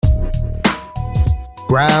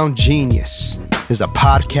Brown Genius is a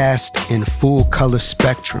podcast in full color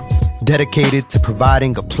spectrum, dedicated to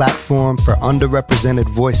providing a platform for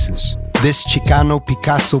underrepresented voices. This Chicano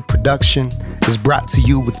Picasso production is brought to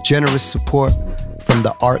you with generous support from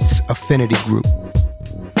the Arts Affinity Group.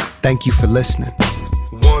 Thank you for listening.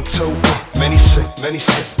 One, two, many sick,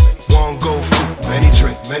 one go fruit, many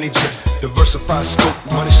drink, diversified scope,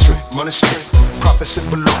 money straight, profit sit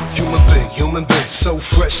below, human being, so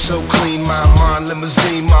fresh, so clean, my mind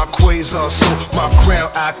limousine, my quasar, so my crown,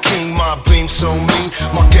 I king, my beam so mean,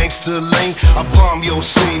 my gangster lane, I bomb your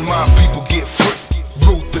scene, my people get free,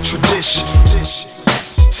 root the tradition,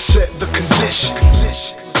 set the condition,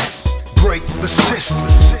 break the system,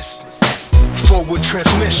 forward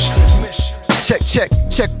transmission.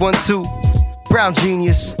 Check, 1, 2. Brown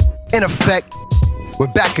Genius, in effect.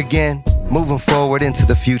 We're back again, moving forward into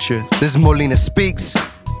the future. This is Molina Speaks.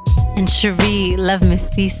 And Cherie, Love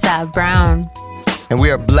Mestiza Brown. And we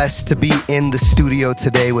are blessed to be in the studio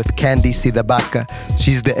today with Candi CdeBaca.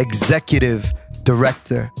 She's the executive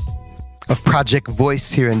director of Project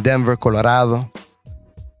VOYCE here in Denver, Colorado.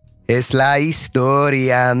 Es la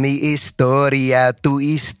historia, mi historia, tu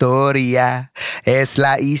historia. Es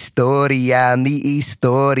la historia, mi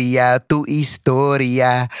historia, tu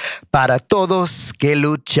historia. Para todos que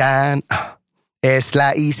luchan. Es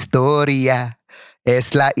la historia,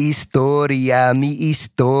 mi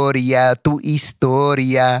historia, tu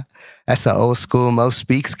historia. That's an old school Mo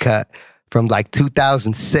Speaks cut from like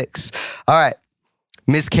 2006. All right,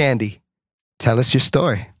 Miss Candi, tell us your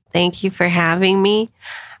story. Thank you for having me.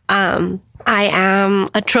 I am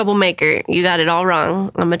a troublemaker. You got it all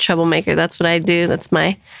wrong. I'm a troublemaker. That's what I do. That's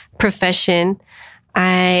my profession.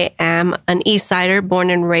 I am an East Sider, born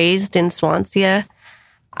and raised in Swansea.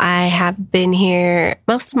 I have been here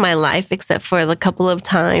most of my life, except for the couple of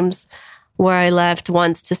times where I left,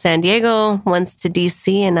 once to San Diego, once to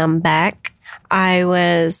DC, and I'm back. I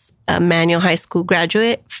was a Manual High School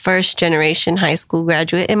graduate, first generation high school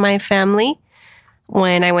graduate in my family.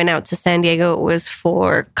 When I went out to San Diego, it was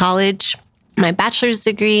for college, my bachelor's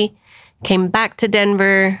degree, came back to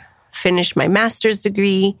Denver, finished my master's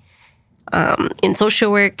degree in social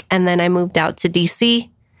work, and then I moved out to DC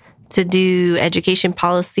to do education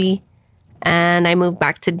policy. And I moved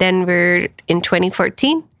back to Denver in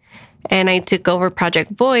 2014, and I took over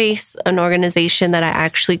Project VOYCE, an organization that I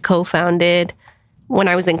actually co-founded when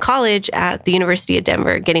I was in college at the University of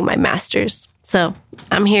Denver getting my master's. So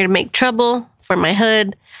I'm here to make trouble for my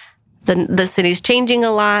hood. The city's changing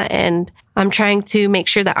a lot, and I'm trying to make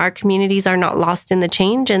sure that our communities are not lost in the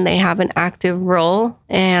change and they have an active role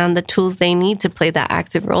and the tools they need to play that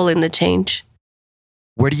active role in the change.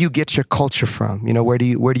 Where do you get your culture from? You know, where do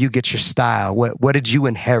you get your style? What did you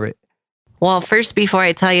inherit? Well, first, before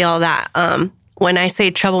I tell you all that, when I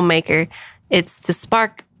say troublemaker, it's to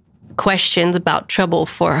spark questions about trouble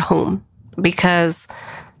for whom, because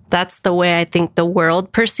that's the way I think the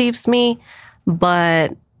world perceives me.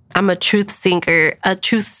 But I'm a truth seeker,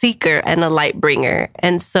 and a light bringer.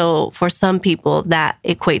 And so for some people, that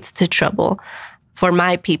equates to trouble. For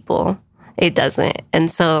my people, it doesn't.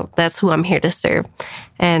 And so that's who I'm here to serve.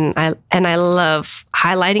 And I love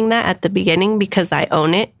highlighting that at the beginning because I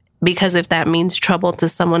own it. Because if that means trouble to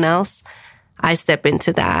someone else, I step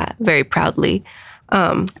into that very proudly.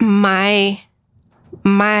 My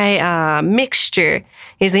mixture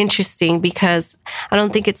is interesting because I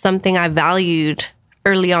don't think it's something I valued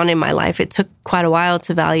early on in my life. It took quite a while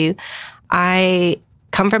to value. I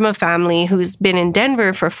come from a family who's been in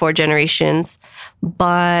Denver for 4 generations,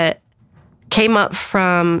 but came up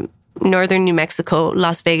from northern New Mexico,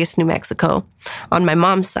 Las Vegas, New Mexico, on my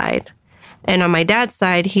mom's side. And on my dad's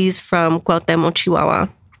side, he's from Cuauhtemoc, Chihuahua.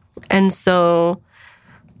 And so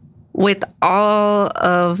with all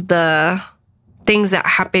of the things that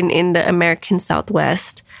happen in the American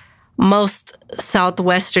Southwest, most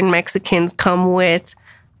Southwestern Mexicans come with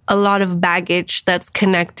a lot of baggage that's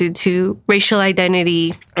connected to racial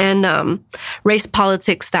identity and race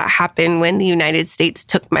politics that happened when the United States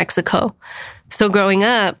took Mexico. So growing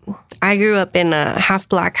up, I grew up in a half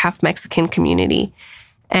Black, half Mexican community.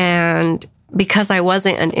 And because I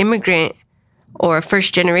wasn't an immigrant or a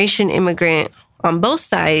first-generation immigrant on both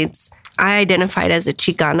sides, I identified as a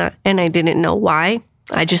Chicana, and I didn't know why.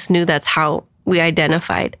 I just knew that's how we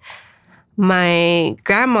identified. My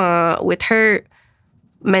grandma, with her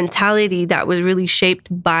mentality that was really shaped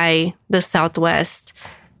by the Southwest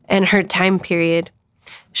and her time period,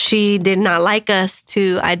 she did not like us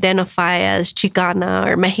to identify as Chicana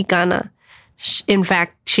or Mexicana. In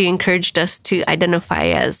fact, she encouraged us to identify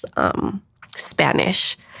as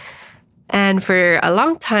Spanish. And for a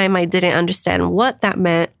long time, I didn't understand what that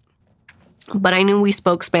meant. but I knew we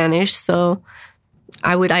spoke Spanish, so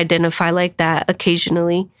I would identify like that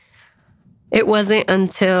occasionally. It wasn't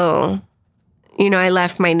until, I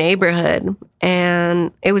left my neighborhood,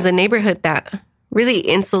 and it was a neighborhood that really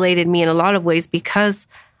insulated me in a lot of ways because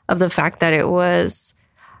of the fact that it was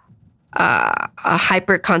a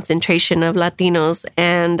hyper concentration of Latinos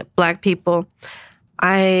and Black people.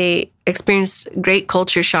 I experienced great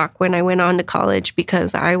culture shock when I went on to college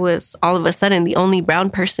because I was all of a sudden the only brown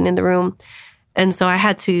person in the room. And so I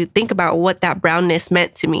had to think about what that brownness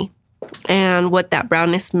meant to me and what that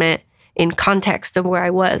brownness meant in context of where I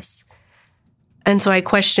was. And so I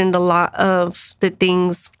questioned a lot of the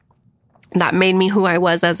things that made me who I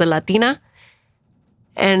was as a Latina,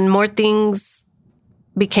 and more things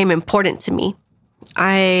became important to me.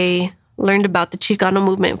 I learned about the Chicano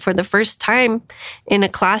movement for the first time in a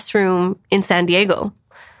classroom in San Diego.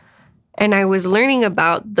 And I was learning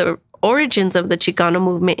about the origins of the Chicano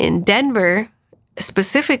movement in Denver,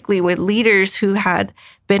 specifically with leaders who had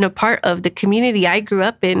been a part of the community I grew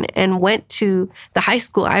up in and went to the high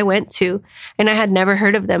school I went to, and I had never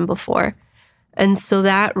heard of them before. And so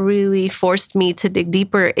that really forced me to dig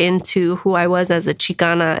deeper into who I was as a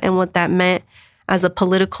Chicana and what that meant as a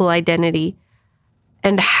political identity,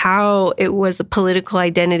 and how it was a political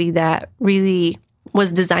identity that really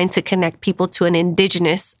was designed to connect people to an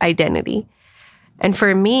indigenous identity. And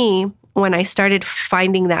for me, when I started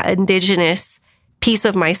finding that indigenous piece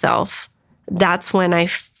of myself, that's when I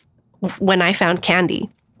found Candi.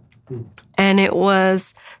 And it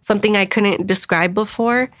was something I couldn't describe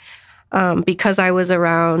before because I was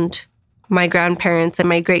around my grandparents and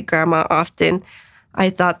my great-grandma often. I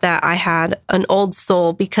thought that I had an old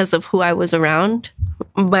soul because of who I was around.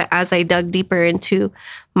 But as I dug deeper into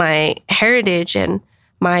my heritage and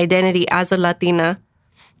my identity as a Latina,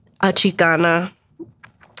 a Chicana,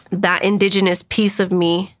 that indigenous piece of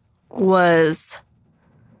me was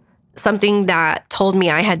something that told me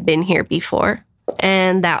I had been here before.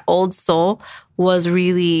 And that old soul was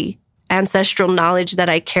really ancestral knowledge that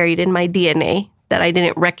I carried in my DNA that I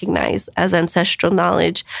didn't recognize as ancestral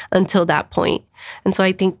knowledge until that point. And so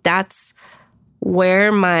I think that's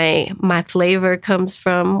where my flavor comes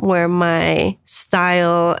from, where my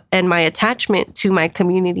style and my attachment to my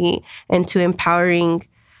community and to empowering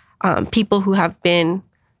people who have been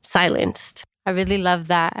silenced. I really love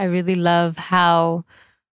that. I really love how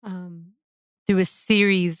through a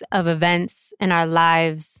series of events in our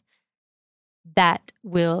lives that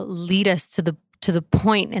will lead us to the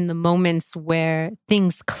point in the moments where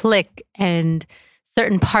things click and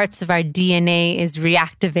certain parts of our DNA is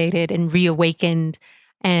reactivated and reawakened.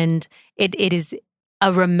 And it is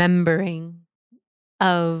a remembering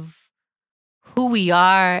of who we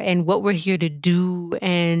are and what we're here to do,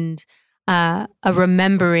 and a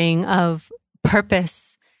remembering of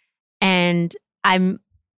purpose. And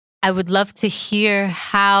I would love to hear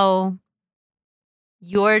how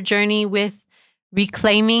your journey with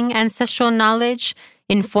reclaiming ancestral knowledge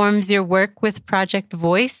informs your work with Project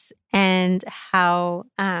VOYCE, and how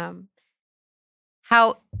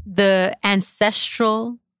the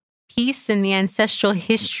ancestral piece and the ancestral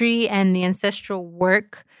history and the ancestral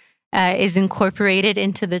work is incorporated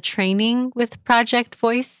into the training with Project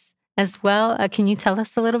VOYCE as well. Can you tell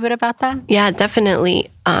us a little bit about that? Yeah, definitely.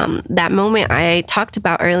 That moment I talked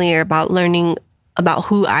about earlier about learning about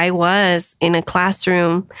who I was in a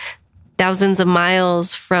classroom thousands of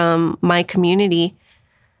miles from my community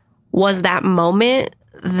was that moment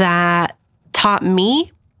that taught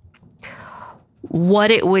me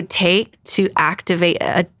what it would take to activate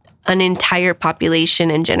an entire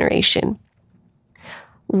population and generation.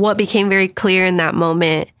 What became very clear in that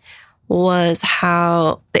moment was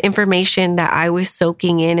how the information that I was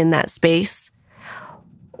soaking in that space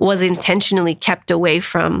was intentionally kept away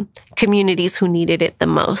from communities who needed it the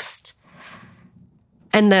most.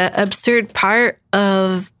 And the absurd part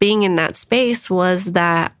of being in that space was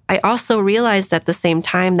that I also realized at the same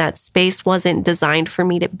time that space wasn't designed for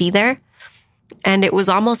me to be there. And it was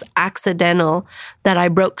almost accidental that I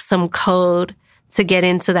broke some code to get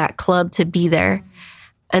into that club to be there.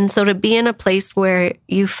 And so to be in a place where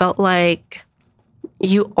you felt like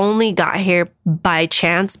you only got here by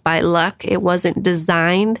chance, by luck, it wasn't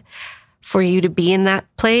designed for you to be in that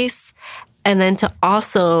place. And then to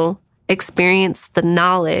also experience the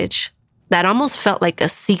knowledge that almost felt like a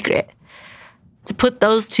secret. To put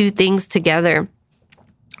those two things together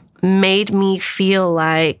made me feel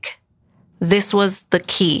like this was the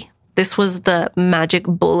key. This was the magic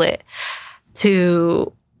bullet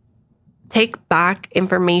to take back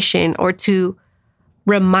information or to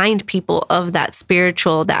remind people of that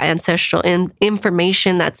spiritual, that ancestral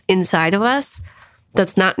information that's inside of us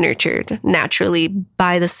that's not nurtured naturally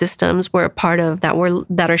by the systems we're a part of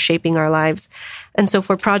that are shaping our lives. And so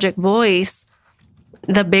for Project Voice,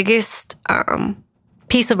 the biggest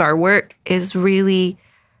piece of our work is really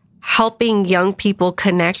helping young people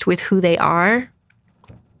connect with who they are,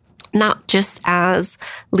 not just as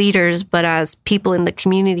leaders, but as people in the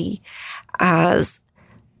community, as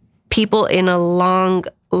people in a long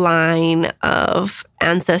line of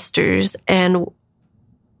ancestors and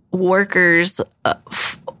workers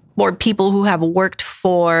or people who have worked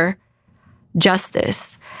for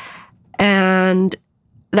justice. And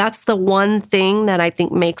that's the one thing that I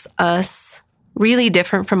think makes us really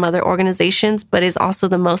different from other organizations, but is also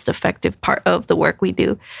the most effective part of the work we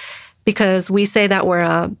do. Because we say that we're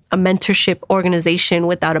a mentorship organization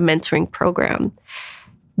without a mentoring program.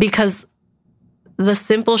 Because the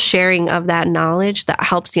simple sharing of that knowledge that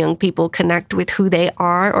helps young people connect with who they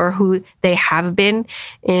are or who they have been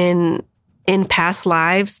in past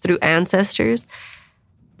lives through ancestors,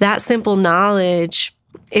 that simple knowledge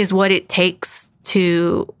is what it takes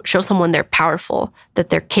to show someone they're powerful, that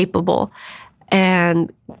they're capable,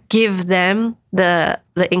 and give them the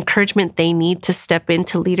encouragement they need to step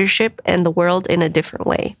into leadership and the world in a different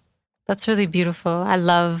way. That's really beautiful. I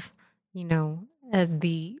love,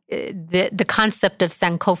 the concept of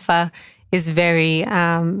Sankofa is very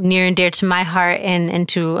near and dear to my heart and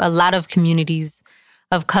to a lot of communities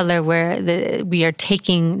of color where we are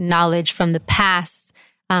taking knowledge from the past,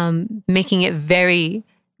 making it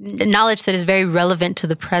knowledge that is very relevant to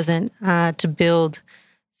the present to build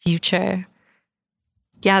future.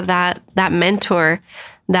 Yeah, that mentor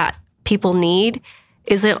that people need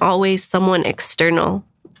isn't always someone external.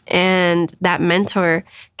 And that mentor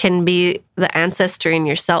can be the ancestor in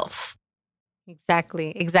yourself.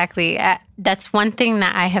 Exactly. That's one thing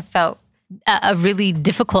that I have felt a really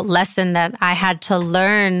difficult lesson that I had to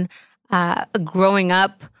learn growing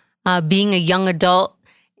up, being a young adult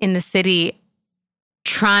in the city,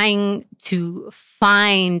 trying to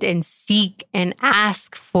find and seek and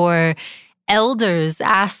ask for elders,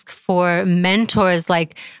 ask for mentors.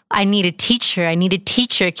 Like, I need a teacher. I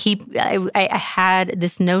had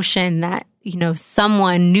this notion that,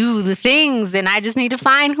 someone knew the things and I just need to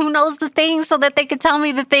find who knows the things so that they could tell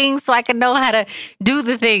me the things so I can know how to do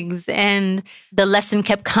the things. And the lesson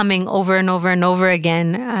kept coming over and over and over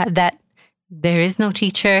again that there is no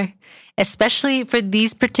teacher, especially for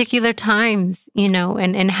these particular times,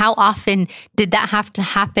 and how often did that have to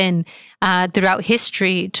happen throughout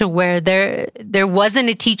history to where there wasn't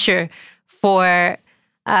a teacher for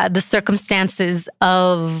the circumstances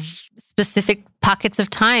of specific pockets of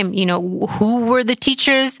time. Who were the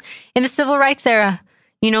teachers in the civil rights era?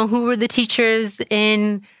 Who were the teachers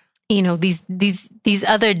in these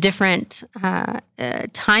other different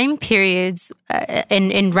time periods?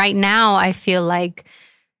 And right now, I feel like,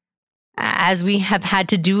 as we have had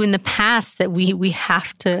to do in the past, that we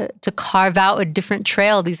have to carve out a different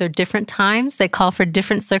trail. These are different times. They call for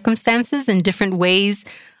different circumstances and different ways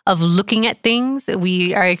of looking at things.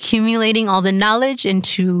 We are accumulating all the knowledge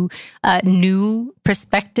into new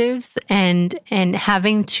perspectives and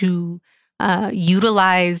having to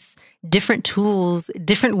utilize different tools,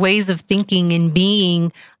 different ways of thinking and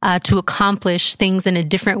being to accomplish things in a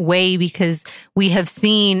different way, because we have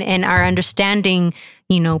seen and are understanding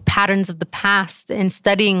patterns of the past and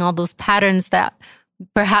studying all those patterns that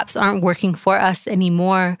perhaps aren't working for us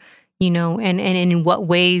anymore, and in what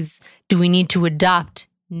ways do we need to adopt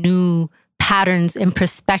new patterns and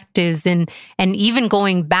perspectives, and even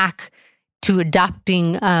going back to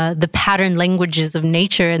adopting the pattern languages of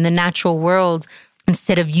nature and the natural world,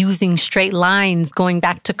 instead of using straight lines, going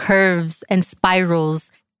back to curves and spirals.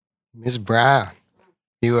 Ms. Brown,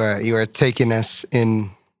 you are taking us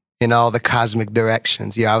in all the cosmic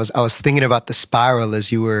directions. Yeah, I was thinking about the spiral as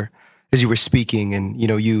you were speaking, and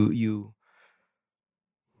you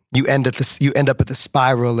end up at the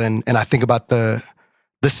spiral, and I think about the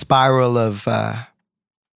spiral of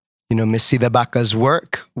Ms. CdeBaca's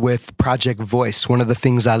work with Project VOYCE. One of the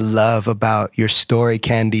things I love about your story,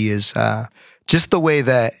 Candi, is just the way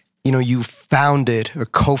that you founded or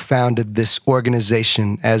co-founded this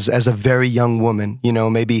organization as a very young woman.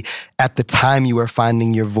 Maybe at the time you were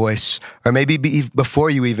finding your voice, or maybe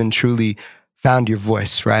before you even truly found your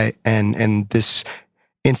voice, right? And this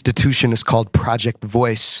institution is called Project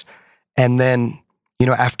VOYCE. And then,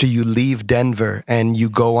 after you leave Denver and you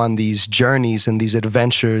go on these journeys and these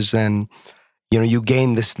adventures, and you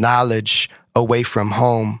gain this knowledge away from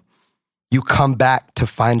home, you come back to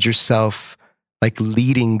find yourself like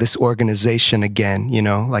leading this organization again,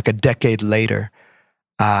 like a decade later.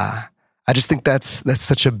 I just think that's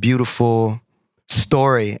such a beautiful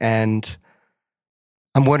story. And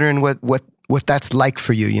I'm wondering what that's like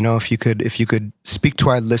for you. You know, if you could speak to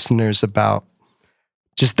our listeners about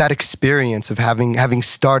just that experience of having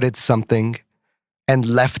started something and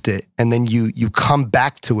left it, and then you come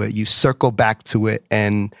back to it, you circle back to it,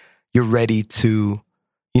 and you're ready to,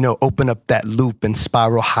 you know, open up that loop and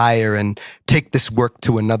spiral higher and take this work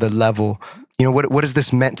to another level. You know, what has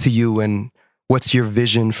this meant to you, and what's your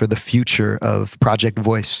vision for the future of Project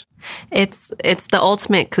VOYCE? It's the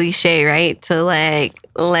ultimate cliche, right? To like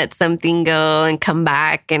let something go and come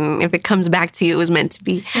back, and if it comes back to you, it was meant to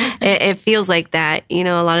be. It feels like that. You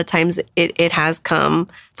know, a lot of times it has come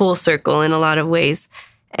full circle in a lot of ways,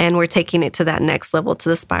 and we're taking it to that next level, to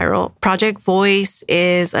the spiral. Project VOYCE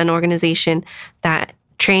is an organization that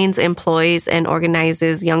trains, employs, and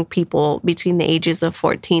organizes young people between the ages of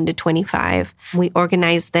 14 to 25. We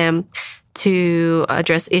organize them to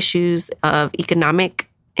address issues of economic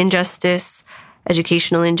injustice,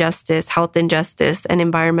 educational injustice, health injustice, and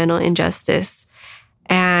environmental injustice.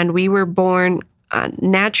 And we were born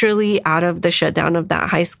naturally out of the shutdown of that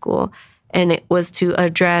high school, and it was to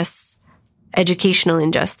address educational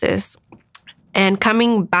injustice. And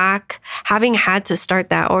coming back, having had to start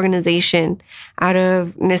that organization out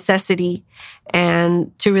of necessity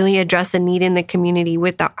and to really address a need in the community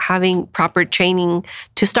without having proper training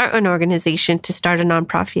to start an organization, to start a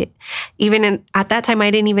nonprofit. At that time, I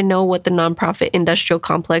didn't even know what the nonprofit industrial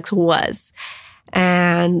complex was.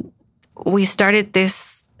 And we started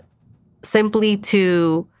this simply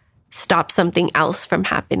to stop something else from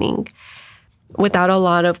happening, without a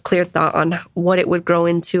lot of clear thought on what it would grow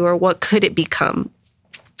into or what could it become.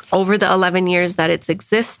 Over the 11 years that it's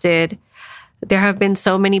existed, there have been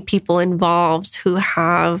so many people involved who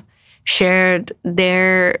have shared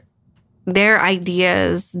their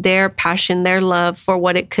ideas, their passion, their love for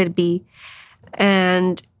what it could be.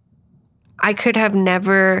 And I could have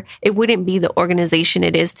never, it wouldn't be the organization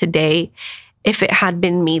it is today if it had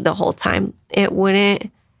been me the whole time. I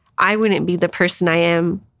wouldn't be the person I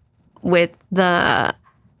am with the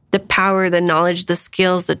power, the knowledge, the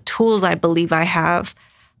skills, the tools I believe I have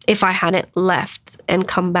if I hadn't left and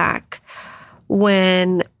come back.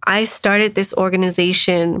 When I started this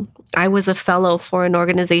organization, I was a fellow for an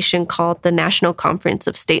organization called the National Conference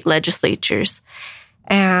of State Legislatures.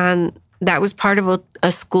 And that was part of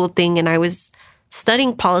a school thing. And I was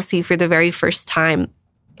studying policy for the very first time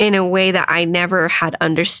in a way that I never had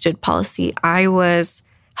understood policy. I was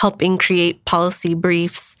helping create policy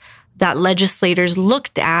briefs that legislators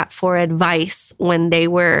looked at for advice when they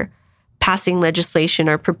were passing legislation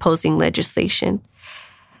or proposing legislation.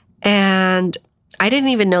 And I didn't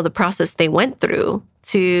even know the process they went through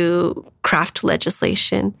to craft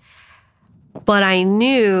legislation. But I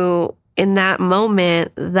knew in that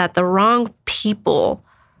moment that the wrong people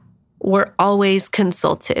were always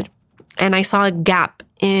consulted. And I saw a gap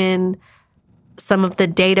in some of the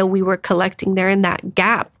data we were collecting there, and that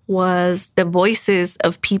gap was the voices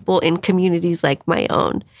of people in communities like my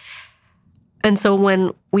own. And so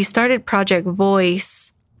when we started Project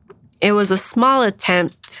VOYCE, it was a small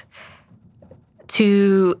attempt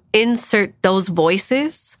to insert those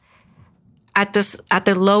voices at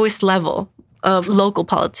the lowest level of local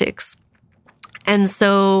politics. And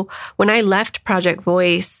so when I left Project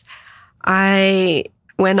VOYCE, I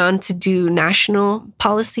went on to do national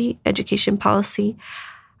policy, education policy.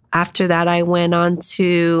 After that, I went on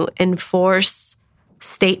to enforce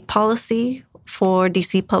state policy for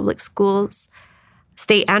DC public schools,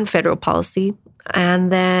 state and federal policy,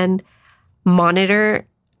 and then monitor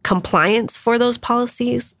compliance for those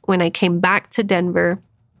policies. When I came back to Denver,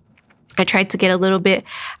 I tried to get a little bit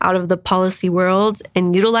out of the policy world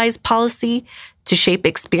and utilize policy to shape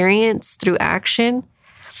experience through action.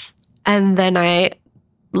 And then I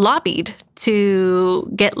lobbied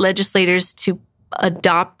to get legislators to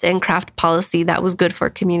adopt and craft policy that was good for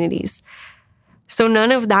communities. So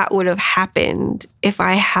none of that would have happened if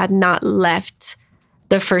I had not left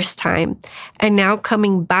the first time. And now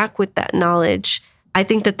coming back with that knowledge, I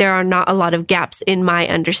think that there are not a lot of gaps in my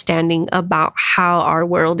understanding about how our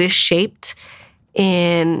world is shaped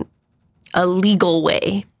in a legal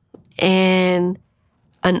way, in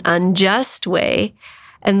an unjust way.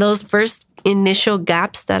 And those first initial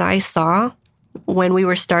gaps that I saw when we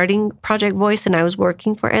were starting Project VOYCE and I was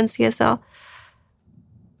working for NCSL,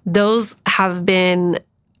 those have been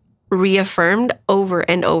reaffirmed over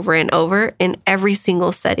and over and over in every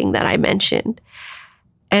single setting that I mentioned.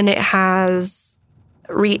 And it has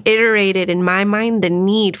reiterated in my mind the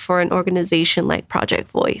need for an organization like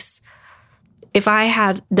Project VOYCE. If I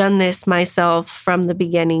had done this myself from the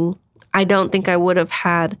beginning, I don't think I would have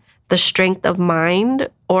had the strength of mind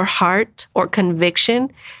or heart or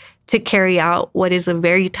conviction to carry out what is a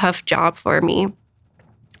very tough job for me.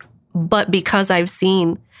 But because I've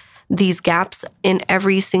seen these gaps in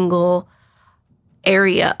every single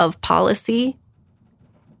area of policy,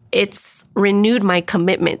 it's renewed my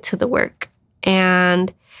commitment to the work.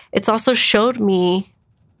 And it's also showed me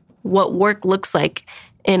what work looks like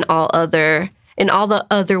in all the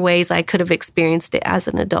other ways I could have experienced it as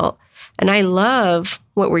an adult. And I love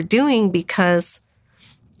what we're doing because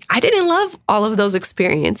I didn't love all of those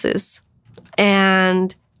experiences.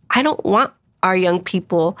 And I don't want our young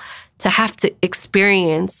people to have to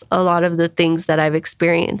experience a lot of the things that I've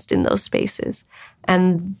experienced in those spaces.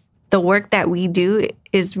 And the work that we do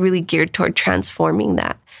is really geared toward transforming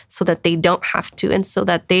that so that they don't have to, and so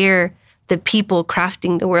that they're the people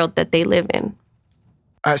crafting the world that they live in.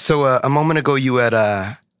 So a moment ago, you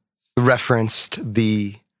had referenced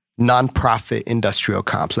the nonprofit industrial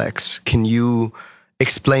complex. Can you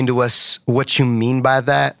explain to us what you mean by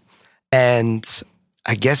that? And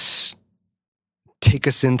I guess take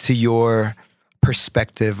us into your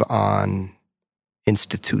perspective on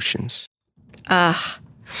institutions.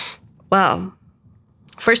 Well,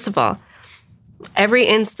 first of all, every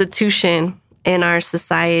institution in our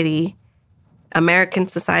society, American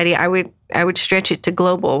society, I would stretch it to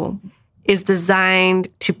global, is designed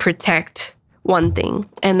to protect one thing,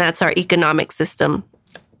 and that's our economic system,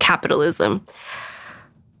 capitalism.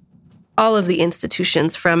 All of the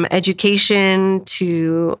institutions, from education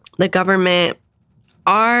to the government,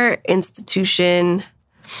 our institution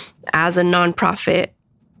as a nonprofit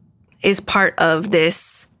is part of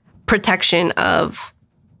this protection of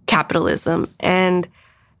capitalism. And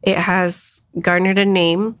it has garnered a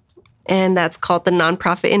name, and that's called the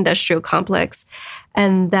nonprofit industrial complex.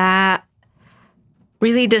 And that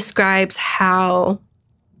really describes how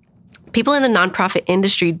people in the nonprofit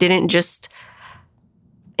industry didn't just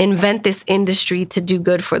invent this industry to do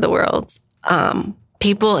good for the world.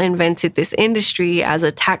 People invented this industry as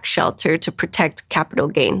a tax shelter to protect capital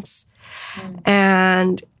gains.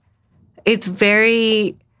 And it's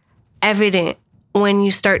very evident when you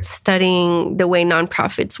start studying the way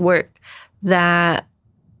nonprofits work that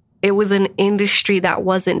it was an industry that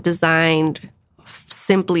wasn't designed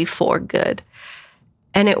simply for good.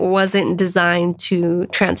 And it wasn't designed to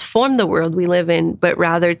transform the world we live in, but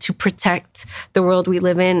rather to protect the world we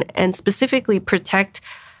live in, and specifically protect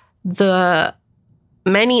the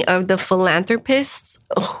many of the philanthropists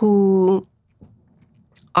who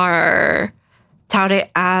are touted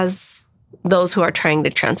as those who are trying to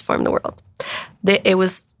transform the world. It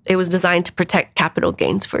was designed to protect capital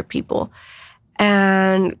gains for people.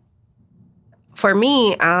 And for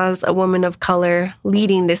me, as a woman of color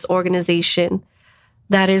leading this organization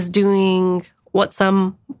that is doing what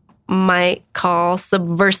some might call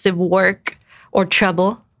subversive work or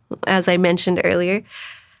trouble, as I mentioned earlier,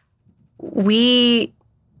 we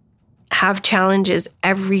have challenges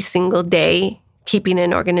every single day keeping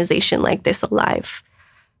an organization like this alive,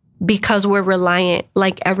 because we're reliant,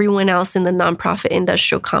 like everyone else in the nonprofit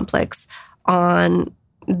industrial complex, on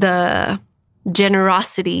the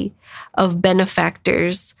generosity of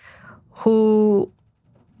benefactors who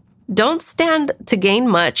don't stand to gain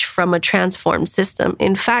much from a transformed system.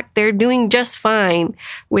 In fact, they're doing just fine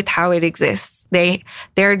with how it exists.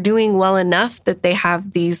 They're doing well enough that they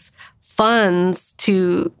have these funds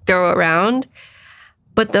to throw around.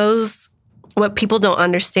 But what people don't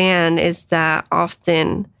understand is that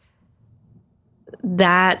often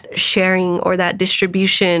that sharing or that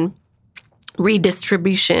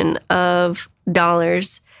redistribution of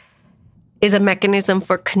dollars is a mechanism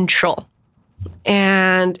for control.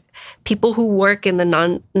 And people who work in the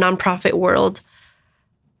nonprofit world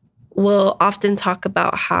will often talk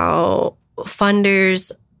about how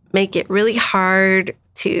funders make it really hard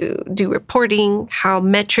to do reporting, how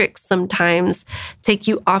metrics sometimes take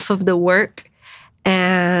you off of the work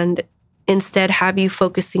and instead have you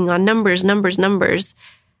focusing on numbers,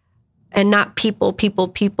 and not people,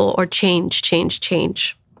 or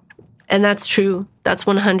change. And that's true. That's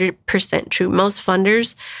 100% true. Most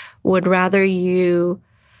funders would rather you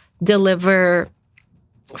deliver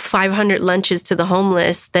 500 lunches to the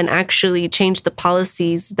homeless than actually change the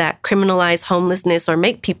policies that criminalize homelessness or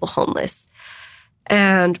make people homeless.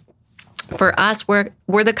 And for us,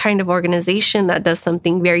 we're the kind of organization that does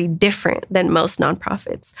something very different than most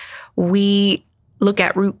nonprofits. We look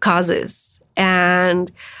at root causes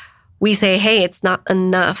and we say, hey, it's not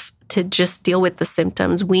enough to just deal with the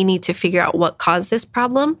symptoms. We need to figure out what caused this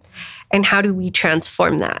problem and how do we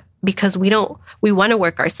transform that? Because we want to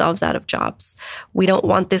work ourselves out of jobs. We don't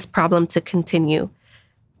want this problem to continue.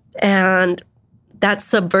 And that's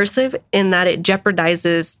subversive in that it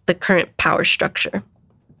jeopardizes the current power structure.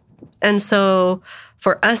 And so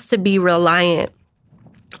for us to be reliant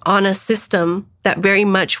on a system that very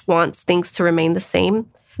much wants things to remain the same,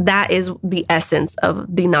 that is the essence of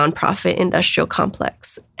the nonprofit industrial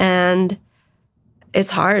complex. And it's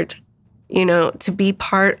hard, to be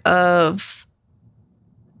part of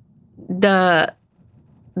the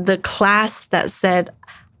class that said,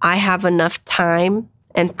 I have enough time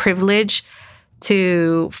and privilege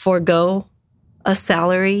to forego a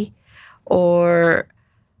salary or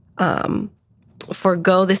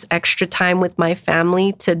forego this extra time with my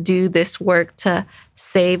family to do this work to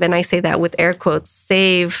save, and I say that with air quotes,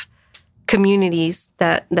 save communities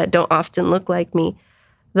that don't often look like me.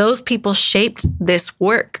 Those people shaped this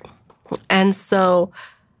work. And so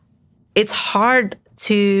it's hard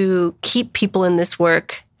to keep people in this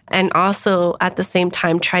work and also at the same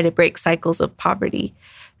time try to break cycles of poverty.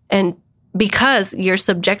 And because you're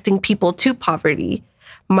subjecting people to poverty,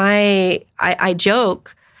 I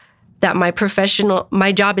joke that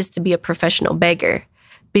my job is to be a professional beggar,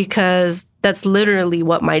 because that's literally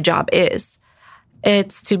what my job is.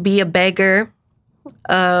 It's to be a beggar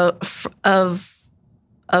of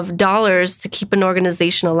dollars to keep an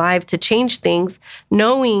organization alive, to change things,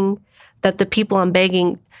 knowing that the people I'm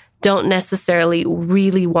begging don't necessarily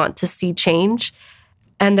really want to see change.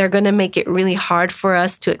 And they're going to make it really hard for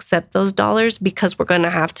us to accept those dollars, because we're going to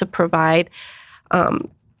have to provide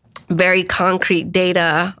very concrete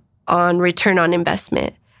data on return on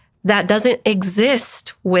investment. That doesn't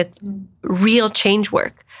exist with real change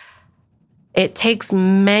work. It takes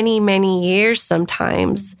many, many years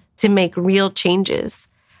sometimes to make real changes.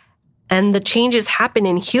 And the changes happen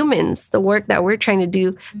in humans. The work that we're trying to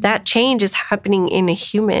do, that change is happening in a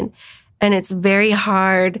human. And it's very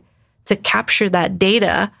hard to capture that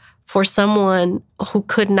data for someone who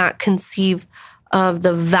could not conceive of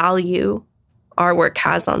the value our work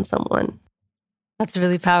has on someone. That's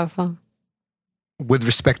really powerful. With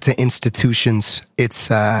respect to institutions, it's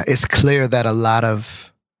clear that a lot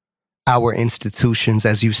of our institutions,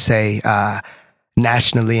 as you say,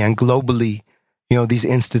 nationally and globally, these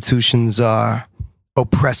institutions are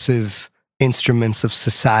oppressive instruments of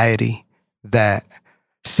society that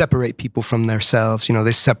separate people from themselves.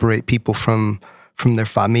 They separate people from their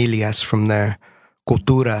familias, from their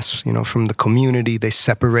culturas, from the community. They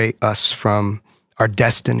separate us from our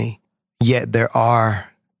destiny. Yet there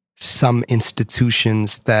are some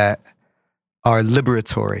institutions that are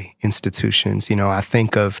liberatory institutions. I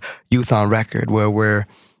think of Youth on Record, where we're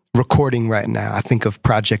recording right now. I think of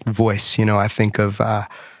Project VOYCE. I think of a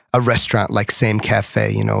restaurant like Same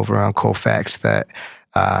Cafe, over on Colfax, that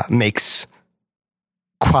makes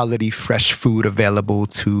quality, fresh food available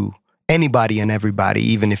to anybody and everybody,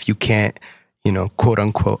 even if you can't, quote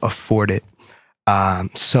unquote, afford it.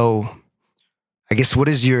 So I guess what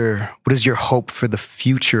is your hope for the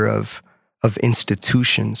future of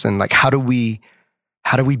institutions, and how do we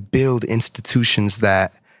build institutions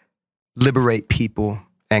that liberate people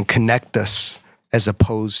and connect us as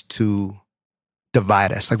opposed to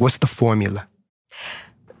divide us? What's the formula?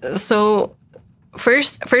 So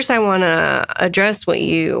first I want to address what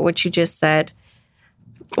you just said.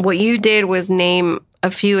 What you did was name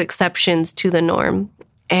a few exceptions to the norm.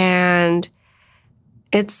 And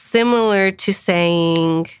it's similar to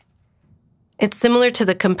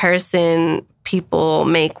the comparison people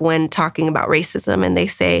make when talking about racism. And they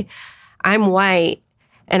say, I'm white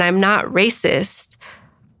and I'm not racist,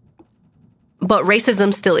 but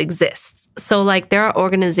racism still exists. So there are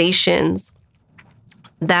organizations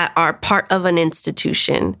that are part of an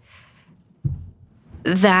institution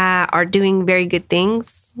that are doing very good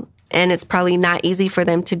things. And it's probably not easy for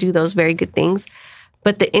them to do those very good things.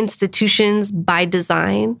 But the institutions, by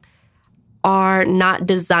design, are not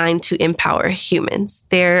designed to empower humans.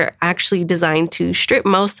 They're actually designed to strip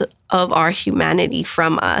most of our humanity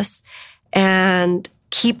from us and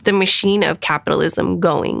keep the machine of capitalism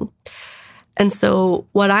going. And so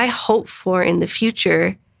what I hope for in the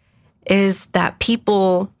future is that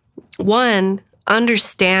people, one,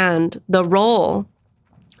 understand the role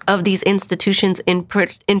of these institutions in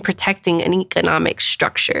protecting an economic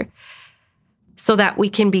structure, so that we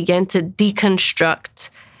can begin to deconstruct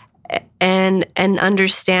and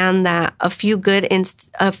understand that a few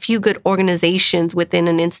good organizations within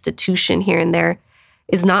an institution here and there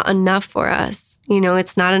is not enough for us.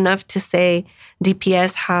 It's not enough to say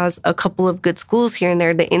DPS has a couple of good schools here and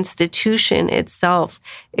there. The institution itself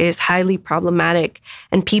is highly problematic,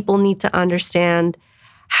 and people need to understand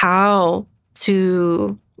how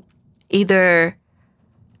to either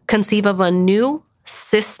conceive of a new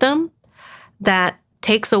system that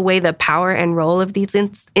takes away the power and role of these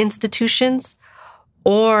institutions,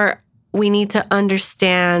 or we need to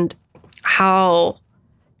understand how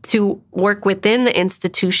to work within the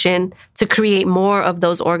institution to create more of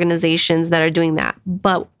those organizations that are doing that.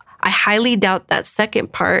 But I highly doubt that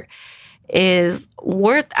second part is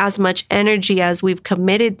worth as much energy as we've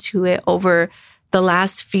committed to it over the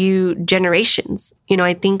last few generations.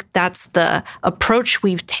 I think that's the approach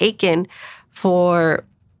we've taken for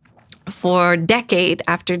decade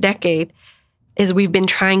after decade, is we've been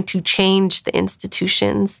trying to change the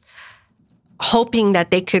institutions, hoping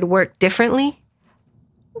that they could work differently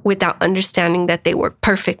without understanding that they work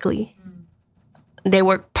perfectly. They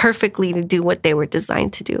work perfectly to do what they were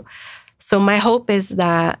designed to do. So my hope is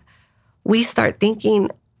that we start thinking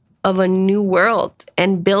of a new world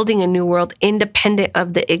and building a new world independent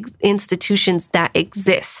of the institutions that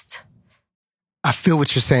exist. I feel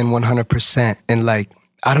what you're saying 100%. And I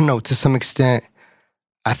don't know, to some extent,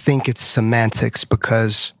 I think it's semantics,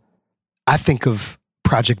 because I think of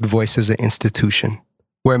Project VOYCE as an institution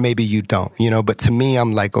where maybe you don't, but to me,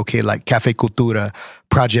 I'm okay, Cafe Cultura,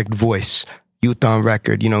 Project VOYCE, Youth on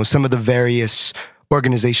Record, some of the various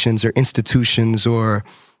organizations or institutions or,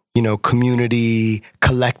 community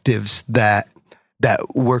collectives that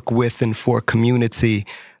work with and for community.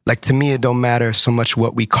 To me, it don't matter so much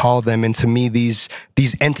what we call them. And to me, these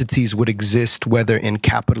entities would exist, whether in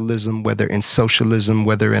capitalism, whether in socialism,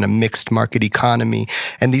 whether in a mixed market economy.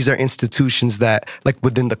 And these are institutions that,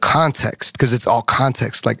 within the context, because it's all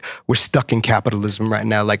context, we're stuck in capitalism right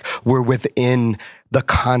now. We're within the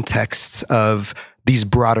context of these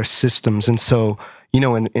broader systems. And so,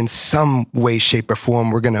 in some way, shape, or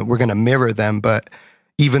form, we're gonna mirror them. But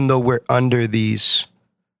even though we're under these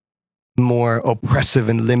more oppressive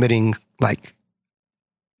and limiting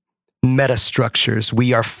meta structures,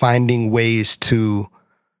 we are finding ways to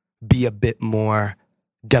be a bit more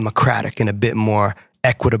democratic and a bit more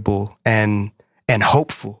equitable and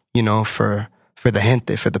hopeful, for the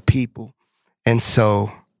gente, for the people. And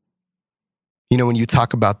so, when you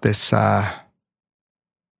talk about this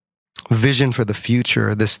vision for the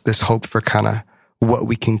future, this hope for kind of what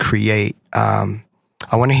we can create,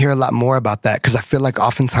 I want to hear a lot more about that, because I feel like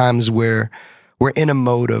oftentimes we're in a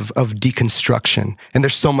mode of deconstruction, and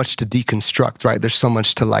there's so much to deconstruct, right? There's so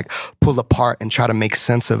much to pull apart and try to make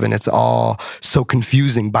sense of, and it's all so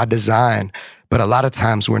confusing by design. But a lot of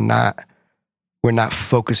times we're not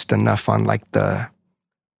focused enough on the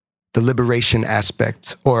liberation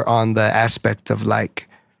aspect, or on the aspect of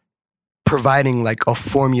providing a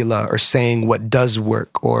formula, or saying what does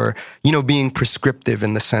work, or, being prescriptive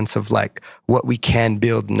in the sense of what we can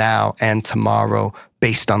build now and tomorrow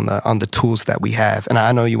based on the tools that we have. And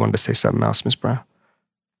I know you wanted to say something else, Ms. Brown.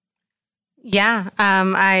 Yeah,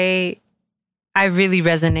 I really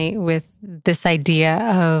resonate with this idea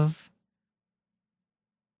of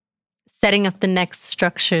setting up the next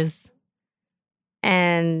structures.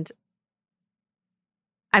 And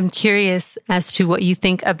I'm curious as to what you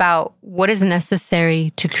think about what is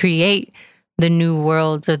necessary to create the new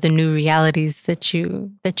worlds or the new realities that you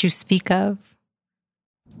speak of.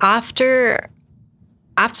 After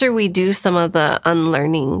we do some of the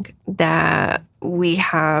unlearning that we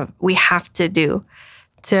have to do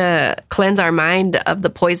to cleanse our mind of the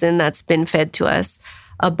poison that's been fed to us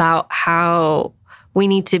about how we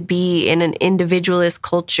need to be in an individualist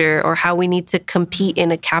culture, or how we need to compete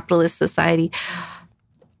in a capitalist society,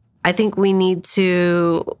 I think we need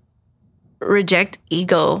to reject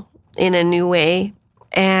ego in a new way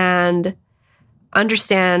and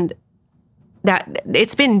understand that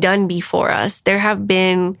it's been done before us. There have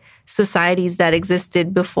been societies that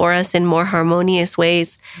existed before us in more harmonious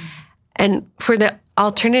ways. And for the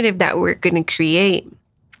alternative that we're going to create,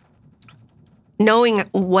 knowing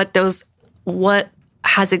what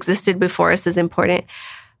has existed before us is important,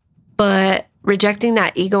 but rejecting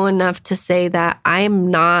that ego enough to say that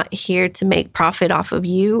I'm not here to make profit off of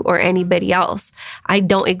you or anybody else. I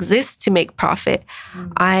don't exist to make profit.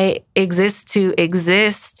 I exist to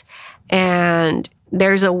exist, and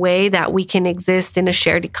there's a way that we can exist in a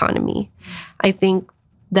shared economy. I think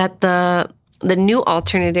that the new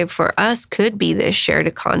alternative for us could be this shared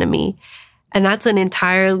economy, and that's an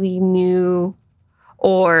entirely new,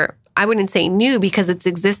 or I wouldn't say new because it's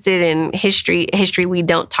existed in history we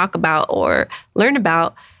don't talk about or learn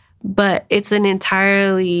about, but it's an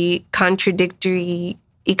entirely contradictory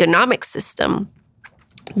economic system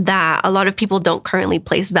that a lot of people don't currently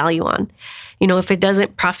place value on. If it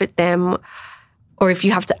doesn't profit them, or if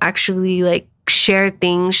you have to actually share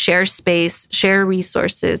things, share space, share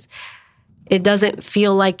resources, it doesn't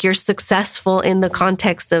feel like you're successful in the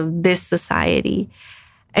context of this society.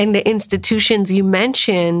 And the institutions you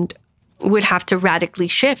mentioned would have to radically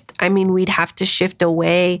shift. I mean, we'd have to shift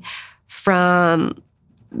away from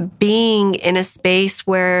being in a space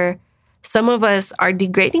where some of us are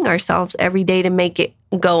degrading ourselves every day to make it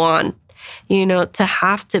go on. You know, to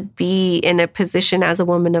have to be in a position as a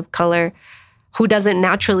woman of color who doesn't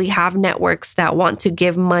naturally have networks that want to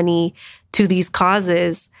give money to these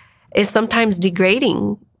causes is sometimes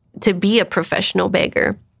degrading to be a professional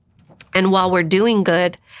beggar. And while we're doing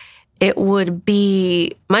good, it would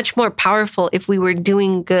be much more powerful if we were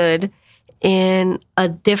doing good in a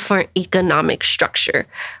different economic structure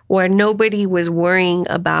where nobody was worrying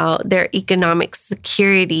about their economic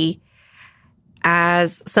security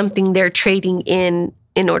as something they're trading in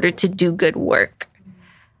order to do good work.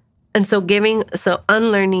 And so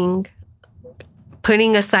unlearning,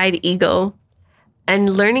 putting aside ego, and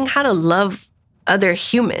learning how to love other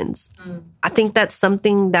humans. I think that's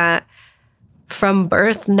something that from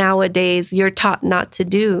birth nowadays, you're taught not to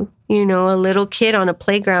do. You know, a little kid on a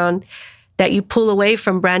playground that you pull away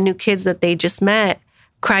from brand new kids that they just met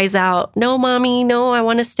cries out, "No, mommy, no, I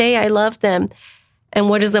want to stay. I love them." And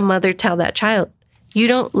what does a mother tell that child? You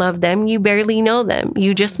don't love them. You barely know them.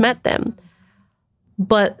 You just met them.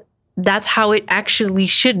 But that's how it actually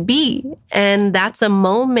should be. And that's a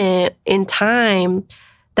moment in time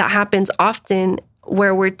that happens often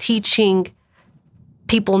where we're teaching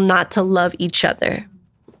people not to love each other.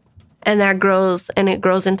 And that grows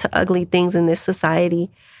into ugly things in this society.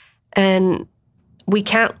 And we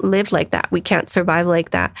can't live like that. We can't survive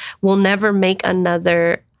like that. We'll never make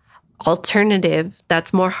another alternative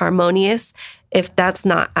that's more harmonious if that's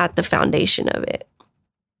not at the foundation of it.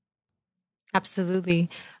 Absolutely.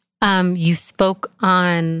 You spoke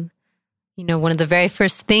on, one of the very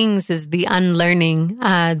first things is the unlearning,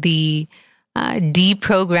 the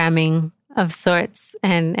deprogramming of sorts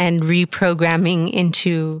and reprogramming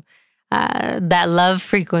into that love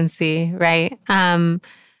frequency, right?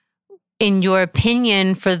 In your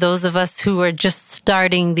opinion, for those of us who are just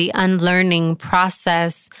starting the unlearning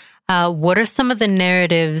process, what are some of the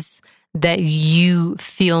narratives that you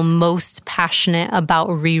feel most passionate about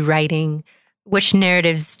rewriting? Which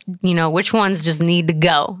narratives, which ones just need to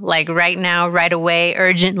go, like right now, right away,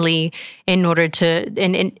 urgently, in order to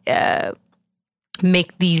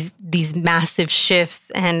make these massive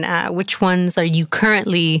shifts? And which ones are you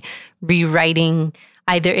currently rewriting,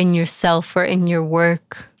 either in yourself or in your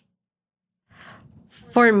work?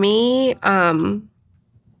 For me, I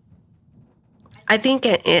think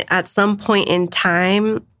at some point in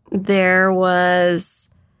time, there was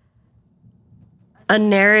a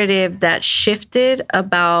narrative that shifted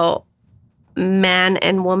about man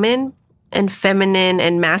and woman and feminine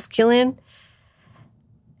and masculine.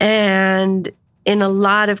 And in a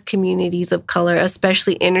lot of communities of color,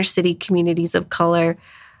 especially inner city communities of color,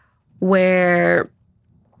 where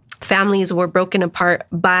families were broken apart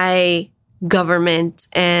by government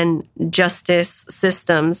and justice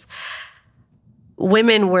systems,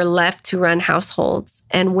 women were left to run households,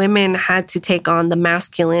 and women had to take on the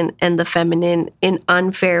masculine and the feminine in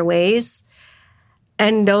unfair ways.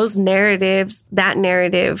 And that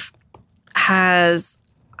narrative has,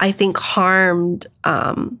 I think, harmed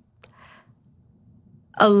a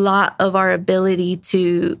lot of our ability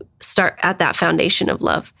to start at that foundation of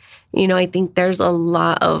love. I think there's a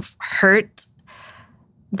lot of hurt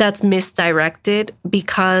that's misdirected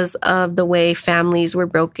because of the way families were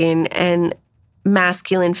broken and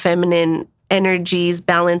masculine, feminine energies,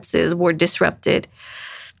 balances were disrupted.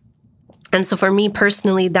 And so for me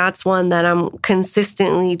personally, that's one that I'm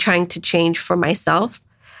consistently trying to change for myself.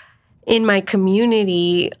 In my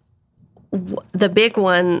community, the big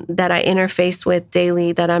one that I interface with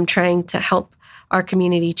daily that I'm trying to help our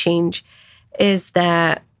community change is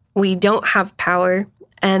that we don't have power,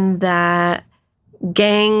 and that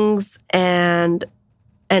gangs and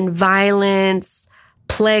violence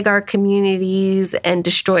plague our communities and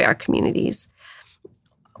destroy our communities.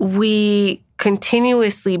 We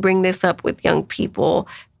continuously bring this up with young people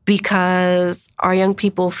because our young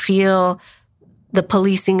people feel the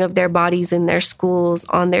policing of their bodies in their schools,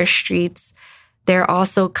 on their streets. They're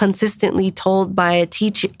also consistently told by a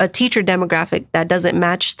teacher demographic that doesn't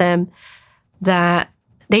match them that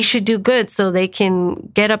they should do good so they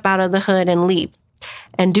can get up out of the hood and leave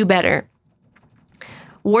and do better.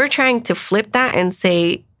 We're trying to flip that and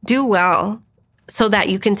say, do well so that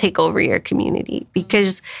you can take over your community,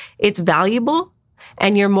 because it's valuable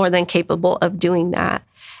and you're more than capable of doing that.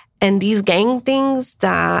 And these gang things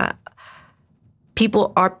that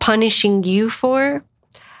people are punishing you for,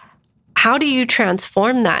 how do you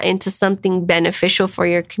transform that into something beneficial for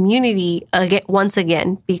your community once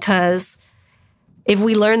again? Because if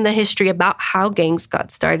we learn the history about how gangs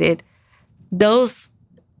got started, those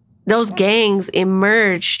those gangs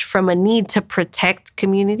emerged from a need to protect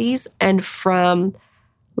communities and from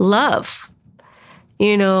love.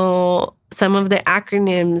 You know, some of the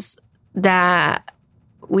acronyms that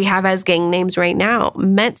we have as gang names right now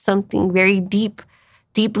meant something very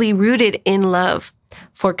deeply rooted in love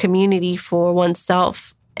for community, for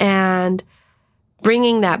oneself, and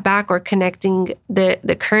bringing that back or connecting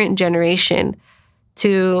the current generation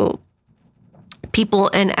to people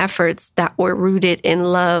and efforts that were rooted in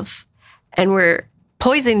love and were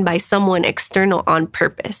poisoned by someone external on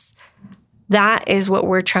purpose. That is what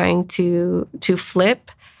we're trying to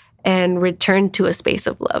flip and return to a space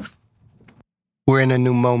of love. We're in a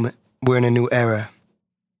new moment. We're in a new era.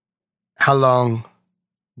 How long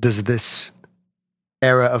does this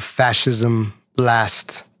era of fascism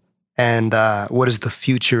last? And what is the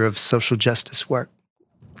future of social justice work?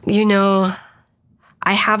 You know,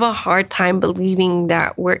 I have a hard time believing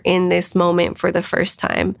that we're in this moment for the first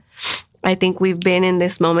time. I think we've been in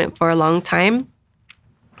this moment for a long time.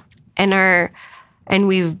 And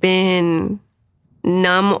we've been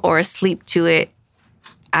numb or asleep to it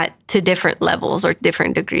to different levels or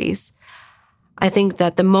different degrees. I think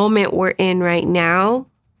that the moment we're in right now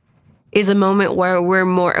is a moment where we're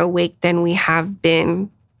more awake than we have been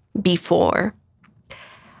before.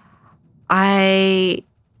 I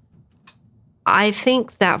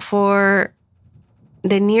think that for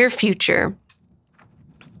the near future,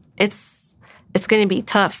 it's going to be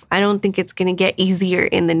tough. I don't think it's going to get easier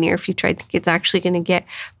in the near future. I think it's actually going to get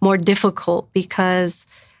more difficult because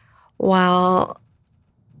while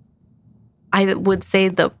I would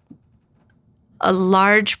say a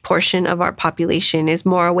large portion of our population is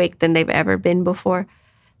more awake than they've ever been before,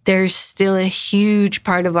 there's still a huge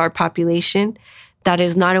part of our population that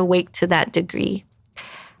is not awake to that degree.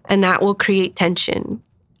 And that will create tension.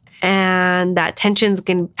 And that tension is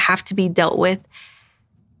going to have to be dealt with.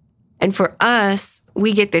 And for us,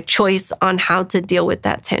 we get the choice on how to deal with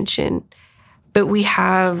that tension. But we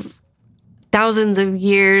have thousands of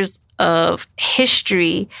years of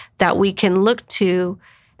history that we can look to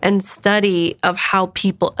and study of how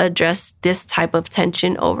people address this type of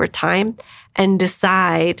tension over time and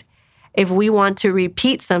decide if we want to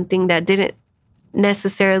repeat something that didn't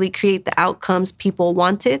necessarily create the outcomes people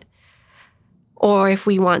wanted, or if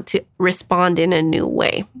we want to respond in a new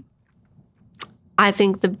way. I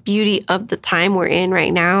think the beauty of the time we're in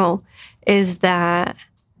right now is that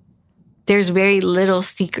there's very little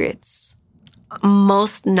secrets.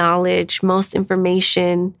 Most knowledge, most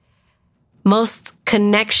information, most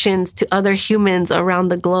connections to other humans around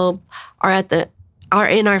the globe are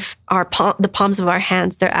in the palms of our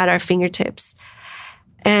hands. They're at our fingertips.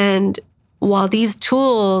 And while these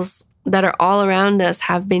tools that are all around us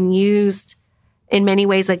have been used in many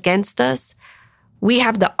ways against us, we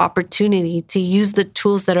have the opportunity to use the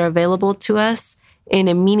tools that are available to us in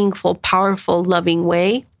a meaningful, powerful, loving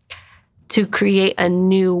way to create a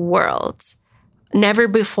new world. Never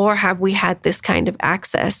before have we had this kind of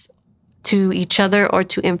access to each other or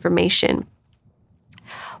to information.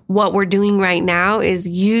 What we're doing right now is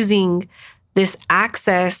using this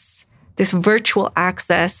access, this virtual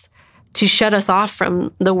access, to shut us off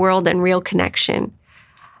from the world and real connection.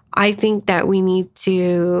 I think that we need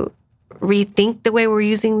to rethink the way we're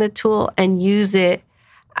using the tool and use it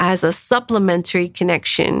as a supplementary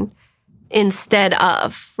connection instead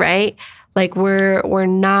of, right? Like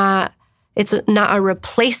it's not a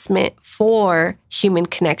replacement for human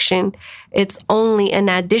connection. It's only an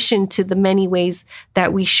addition to the many ways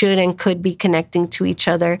that we should and could be connecting to each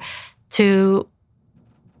other to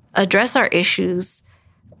address our issues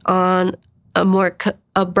on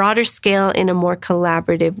a broader scale in a more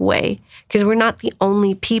collaborative way. Because we're not the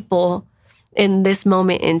only people in this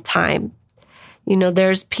moment in time. You know,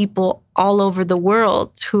 there's people all over the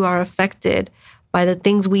world who are affected by the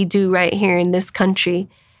things we do right here in this country.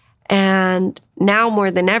 And now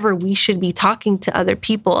more than ever, we should be talking to other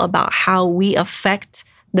people about how we affect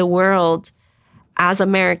the world as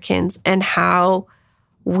Americans and how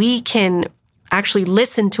we can actually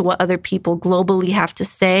listen to what other people globally have to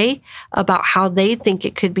say about how they think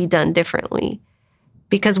it could be done differently.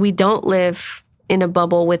 Because we don't live in a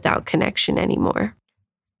bubble without connection anymore.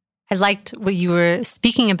 I liked what you were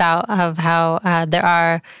speaking about of how there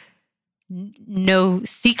are no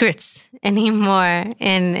secrets anymore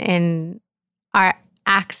in our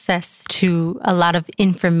access to a lot of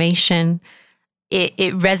information.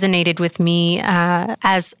 It resonated with me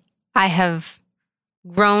as I have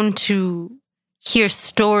grown to hear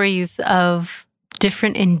stories of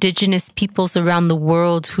different indigenous peoples around the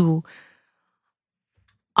world who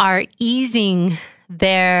are easing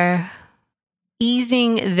their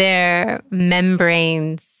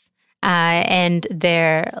membranes and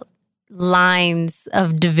their lines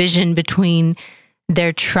of division between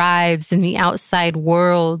their tribes and the outside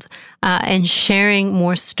world, and sharing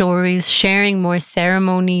more stories, sharing more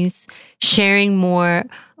ceremonies, sharing more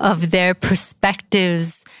of their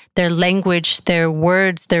perspectives, their language, their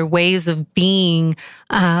words, their ways of being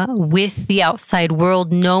with the outside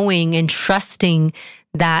world, knowing and trusting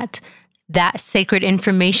that that sacred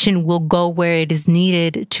information will go where it is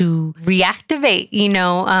needed to reactivate,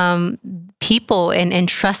 people, and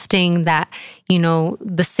trusting that,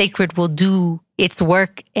 the sacred will do its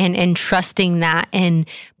work, and trusting that. And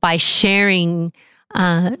by sharing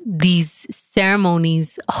these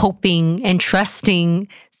ceremonies, hoping and trusting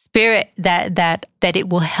spirit that it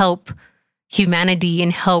will help humanity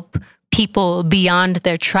and help people beyond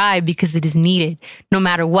their tribe, because it is needed no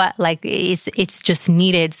matter what. Like it's just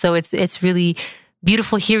needed. So it's really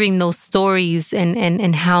beautiful hearing those stories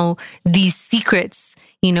and how these secrets,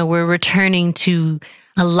 we're returning to.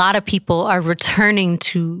 A lot of people are returning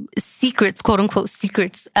to secrets, quote unquote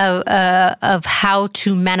secrets of how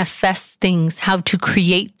to manifest things, how to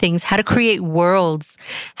create things, how to create worlds,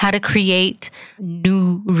 how to create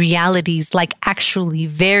new realities. Like actually,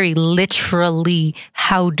 very literally,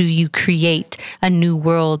 how do you create a new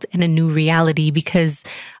world and a new reality? Because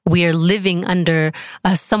we are living under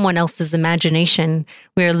someone else's imagination.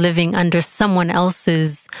 We are living under someone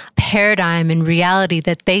else's paradigm and reality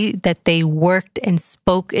that they worked and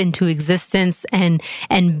spoke into existence and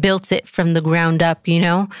built it from the ground up.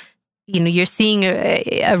 You're seeing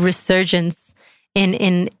a resurgence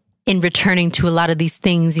in returning to a lot of these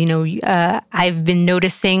things. I've been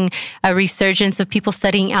noticing a resurgence of people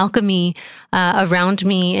studying alchemy around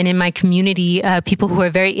me and in my community, people who are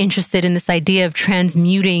very interested in this idea of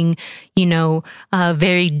transmuting,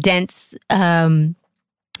 very dense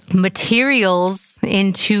materials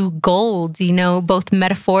into gold, both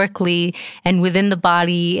metaphorically and within the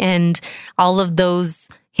body. And all of those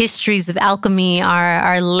histories of alchemy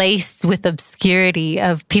are laced with obscurity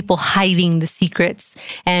of people hiding the secrets,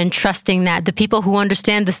 and trusting that the people who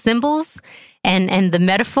understand the symbols and the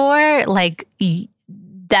metaphor, like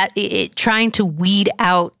that, it trying to weed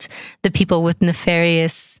out the people with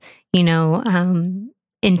nefarious,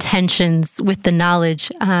 intentions with the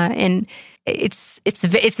knowledge. And it's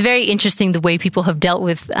very interesting the way people have dealt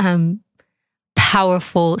with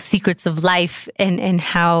powerful secrets of life, and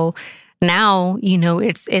how now,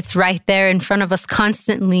 it's right there in front of us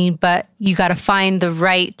constantly, but you got to find the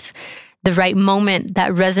right moment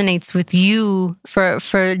that resonates with you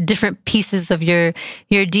for different pieces of your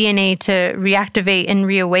DNA to reactivate and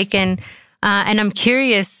reawaken. And I'm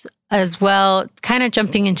curious as well, kind of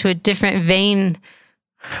jumping into a different vein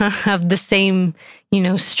of the same,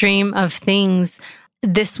 stream of things.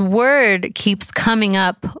 This word keeps coming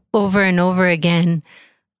up over and over again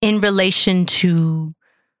in relation to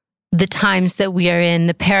the times that we are in,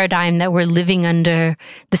 the paradigm that we're living under.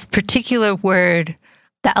 This particular word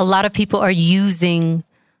that a lot of people are using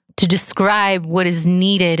to describe what is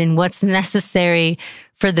needed and what's necessary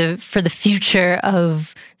for the future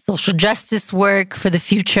of social justice work, for the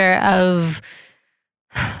future of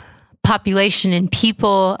population and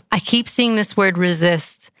people. I keep seeing this word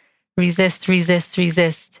resist.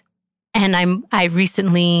 And I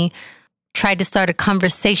recently tried to start a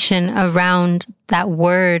conversation around that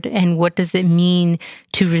word and what does it mean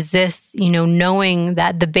to resist, knowing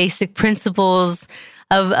that the basic principles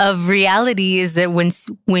of reality is that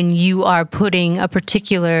when you are putting a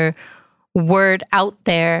particular word out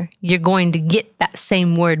there, you're going to get that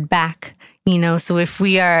same word back. So if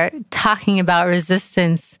we are talking about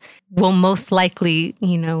resistance, we'll most likely,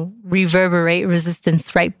 reverberate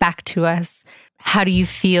resistance right back to us. How do you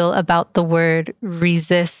feel about the word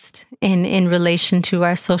resist in relation to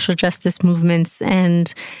our social justice movements?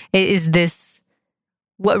 And is this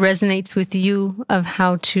what resonates with you of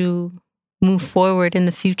how to move forward in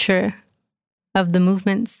the future of the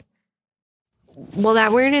movements? Well,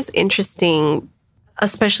 that word is interesting,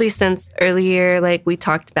 especially since earlier, like we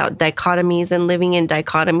talked about dichotomies and living in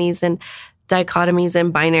dichotomies and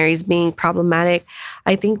binaries being problematic.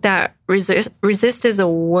 I think that resist is a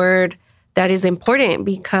word that is important,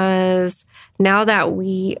 because now that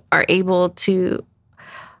we are able to,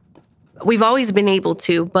 we've always been able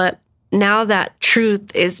to, but now that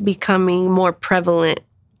truth is becoming more prevalent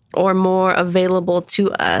or more available to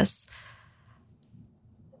us,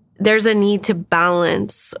 there's a need to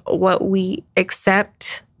balance what we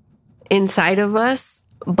accept inside of us,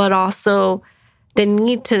 but also the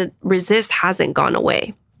need to resist hasn't gone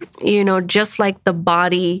away. Just like the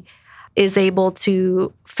body is able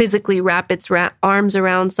to physically wrap its arms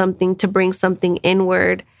around something to bring something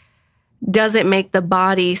inward, doesn't make the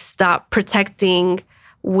body stop protecting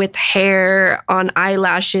with hair on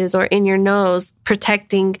eyelashes or in your nose,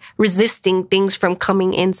 protecting, resisting things from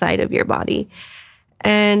coming inside of your body.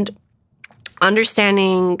 And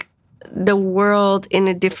understanding the world in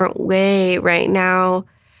a different way right now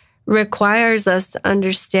requires us to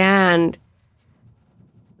understand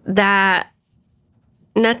that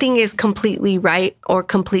nothing is completely right or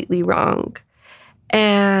completely wrong.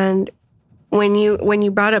 And when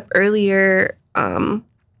you brought up earlier,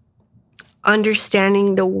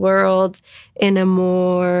 understanding the world in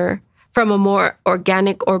from a more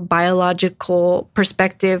organic or biological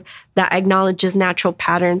perspective that acknowledges natural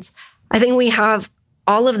patterns, I think we have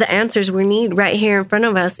all of the answers we need right here in front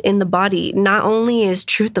of us in the body. Not only is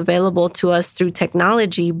truth available to us through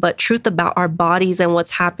technology, but truth about our bodies and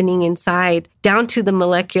what's happening inside, down to the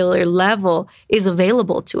molecular level, is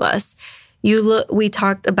available to us. We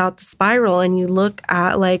talked about the spiral, and you look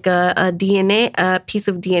at like a piece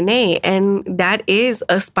of DNA, and that is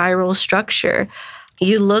a spiral structure.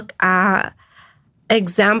 You look at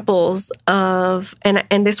examples of,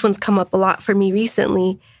 and this one's come up a lot for me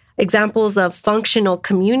recently, examples of functional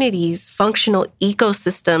communities, functional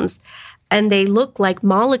ecosystems, and they look like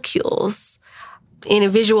molecules in a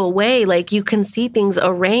visual way. Like you can see things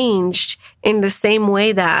arranged in the same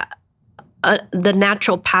way that the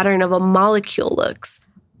natural pattern of a molecule looks.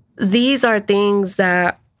 These are things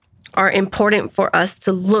that are important for us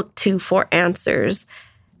to look to for answers.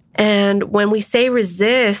 And when we say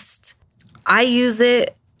resist, I use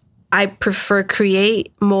it. I prefer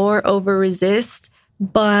create more over resist,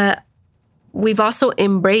 but we've also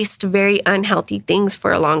embraced very unhealthy things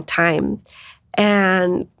for a long time.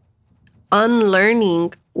 And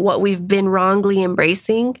unlearning what we've been wrongly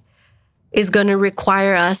embracing is going to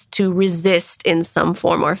require us to resist in some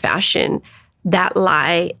form or fashion that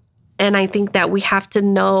lie. And I think that we have to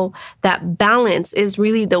know that balance is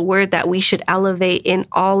really the word that we should elevate in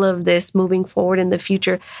all of this moving forward in the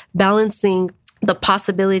future, balancing the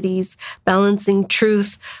possibilities, balancing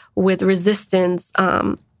truth with resistance,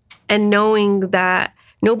 and knowing that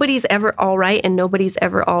nobody's ever all right and nobody's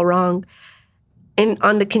ever all wrong. And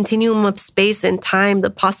on the continuum of space and time, the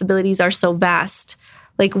possibilities are so vast.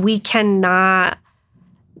 Like we cannot,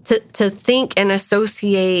 to think and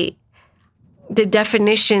associate the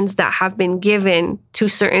definitions that have been given to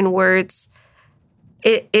certain words,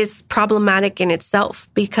 it is problematic in itself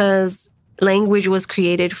because language was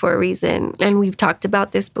created for a reason. And we've talked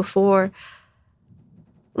about this before.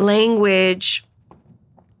 Language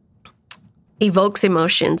evokes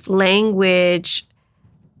emotions. Language,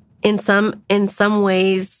 in some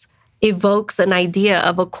ways, evokes an idea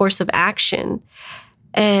of a course of action.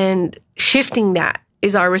 And shifting that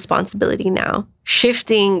is our responsibility now.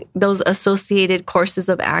 Shifting those associated courses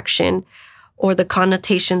of action or the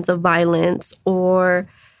connotations of violence or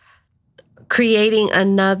creating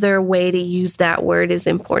another way to use that word is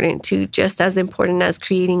important too, just as important as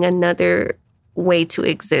creating another way to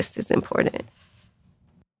exist is important.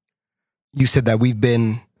 You said that we've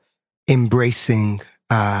been embracing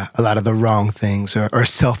a lot of the wrong things or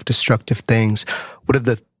self-destructive things. What are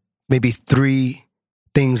the maybe 3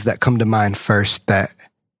 things that come to mind first that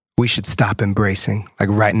we should stop embracing, like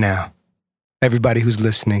right now? Everybody who's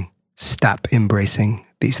listening, stop embracing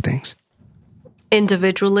these things.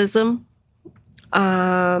 Individualism.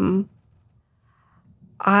 I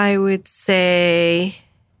would say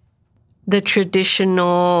the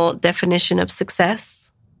traditional definition of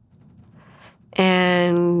success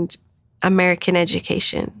and American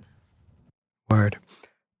education. Word.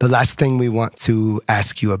 The last thing we want to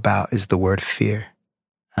ask you about is the word fear.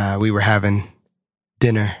 We were having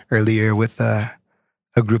dinner earlier with a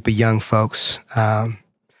group of young folks, trying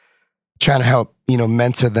to help,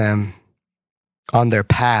 mentor them on their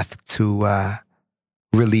path to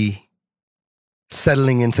really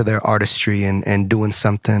settling into their artistry and doing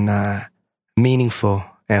something meaningful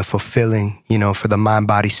and fulfilling, for the mind,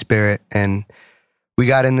 body, spirit. And we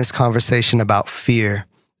got in this conversation about fear.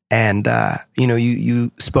 And,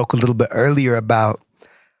 you spoke a little bit earlier about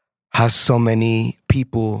how so many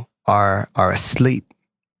people are asleep.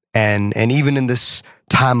 And even in this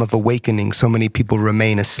time of awakening, so many people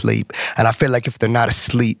remain asleep. And I feel like if they're not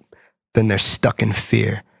asleep, then they're stuck in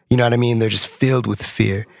fear. You know what I mean? They're just filled with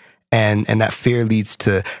fear. And that fear leads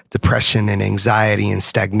to depression and anxiety and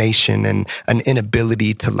stagnation and an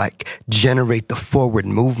inability to generate the forward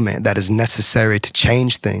movement that is necessary to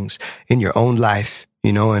change things in your own life,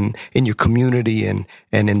 and in your community and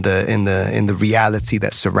in the reality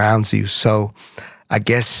that surrounds you. So I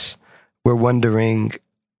guess we're wondering,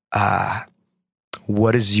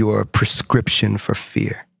 what is your prescription for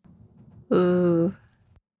fear? Ooh.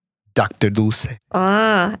 Dr. Dulce?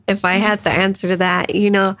 If I had the answer to that,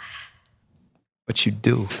 What you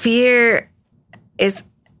do? Fear is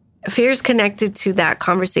connected to that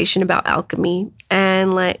conversation about alchemy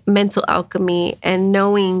and like mental alchemy and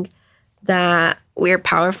knowing that we're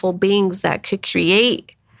powerful beings that could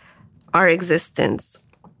create our existence.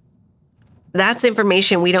 That's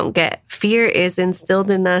information we don't get. Fear is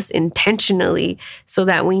instilled in us intentionally so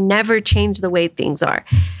that we never change the way things are,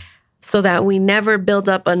 so that we never build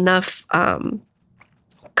up enough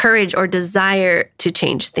courage or desire to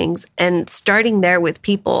change things. And starting there with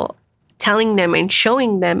people, telling them and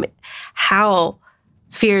showing them how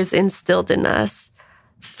fear is instilled in us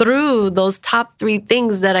through those top 3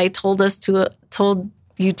 things that I told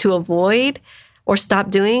you to avoid or stop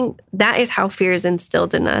doing. That is how fear is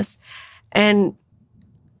instilled in us. And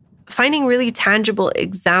finding really tangible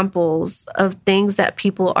examples of things that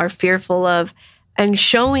people are fearful of and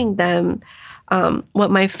showing them what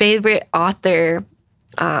my favorite author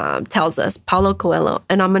tells us, Paulo Coelho,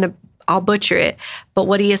 and I'll butcher it, but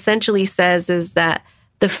what he essentially says is that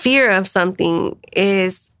the fear of something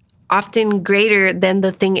is often greater than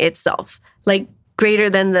the thing itself, like greater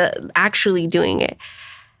than the actually doing it.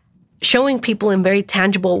 Showing people in very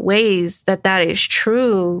tangible ways that is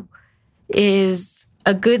true is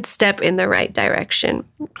a good step in the right direction.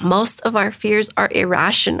 Most of our fears are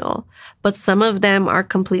irrational, but some of them are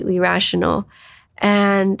completely rational.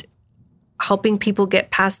 And helping people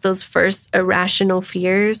get past those first irrational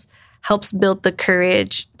fears helps build the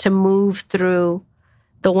courage to move through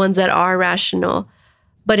the ones that are rational.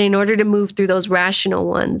 But in order to move through those rational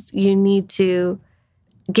ones, you need to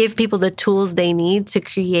give people the tools they need to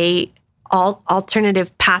create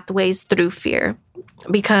alternative pathways through fear.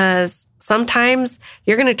 Because sometimes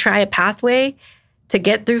you're going to try a pathway to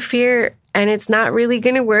get through fear and it's not really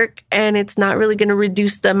going to work and it's not really going to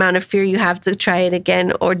reduce the amount of fear you have to try it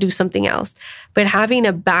again or do something else. But having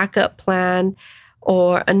a backup plan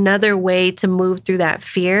or another way to move through that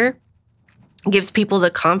fear gives people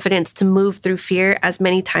the confidence to move through fear as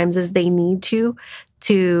many times as they need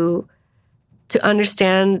to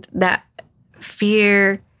understand that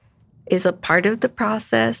fear is a part of the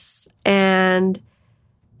process and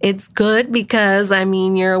it's good because,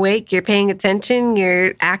 you're awake, you're paying attention,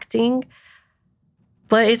 you're acting,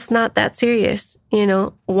 but it's not that serious.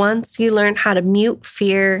 Once you learn how to mute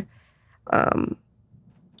fear,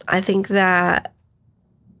 I think that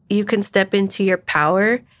you can step into your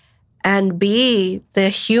power and be the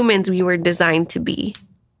humans we were designed to be.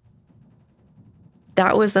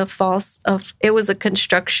 That was it was a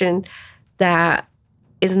construction that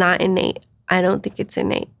is not innate. I don't think it's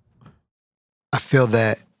innate. I feel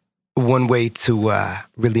that one way to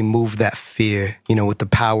really move that fear, with the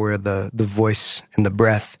power of the voice and the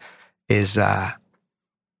breath is,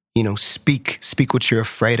 speak what you're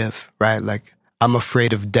afraid of, right? Like, I'm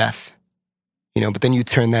afraid of death, but then you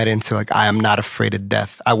turn that into like, I am not afraid of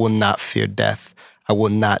death. I will not fear death. I will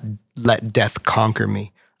not let death conquer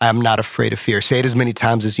me. I am not afraid of fear. Say it as many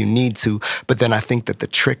times as you need to, but then I think that the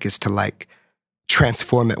trick is to like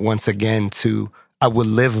transform it once again to, I will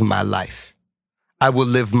live my life. I will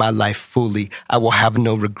live my life fully. I will have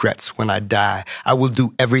no regrets when I die. I will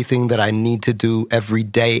do everything that I need to do every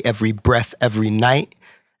day, every breath, every night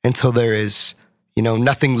until there is,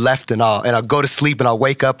 nothing left and I'll go to sleep and I'll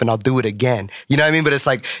wake up and I'll do it again. You know what I mean? But it's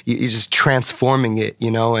like you're just transforming it,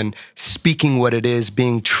 and speaking what it is,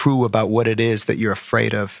 being true about what it is that you're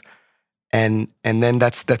afraid of. And then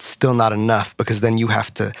that's still not enough because then you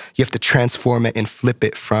have to transform it and flip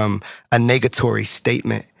it from a negatory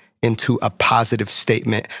statement into a positive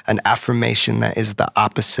statement, an affirmation that is the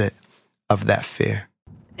opposite of that fear.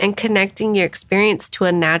 And connecting your experience to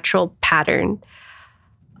a natural pattern.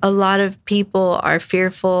 A lot of people are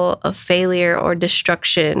fearful of failure or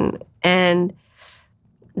destruction, and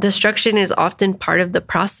destruction is often part of the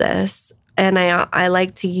process. And I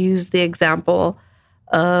like to use the example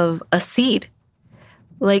of a seed.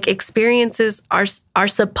 Like, experiences are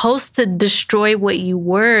supposed to destroy what you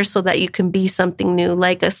were so that you can be something new.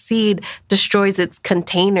 Like a seed destroys its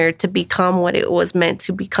container to become what it was meant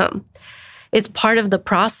to become. It's part of the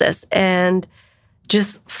process, and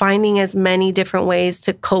just finding as many different ways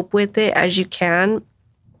to cope with it as you can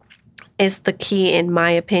is the key, in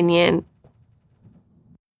my opinion.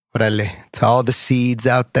 Orale, to all the seeds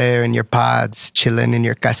out there in your pods, chilling in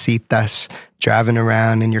your casitas, driving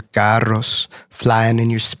around in your carros, flying in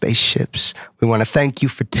your spaceships, we want to thank you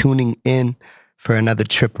for tuning in for another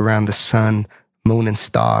trip around the sun, moon, and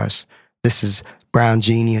stars. This is Brown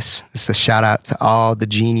Genius. It's a shout out to all the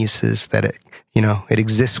geniuses that it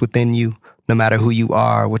exists within you, no matter who you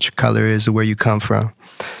are, what your color is, or where you come from.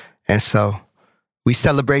 And so we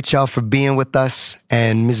celebrate y'all for being with us.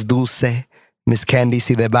 And Ms. Dulce, Ms. Candi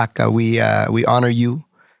CdeBaca, we honor you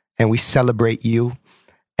and we celebrate you.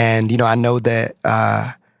 And, I know that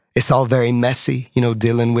it's all very messy,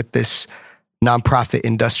 dealing with this nonprofit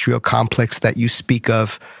industrial complex that you speak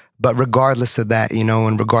of. But regardless of that,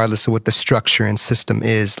 and regardless of what the structure and system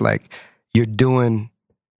is, like, you're doing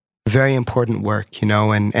very important work,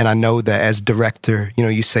 and I know that as director,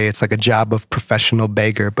 you say it's like a job of professional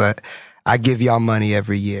beggar, but I give y'all money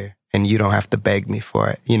every year and you don't have to beg me for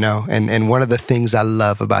it, and one of the things I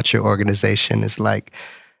love about your organization is like,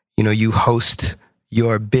 you host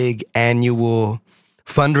your big annual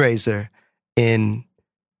fundraiser in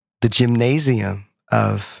the gymnasium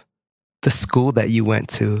of the school that you went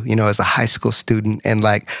to, as a high school student. And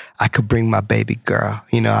like, I could bring my baby girl,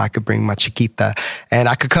 I could bring my chiquita, and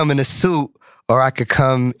I could come in a suit or I could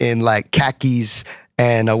come in like khakis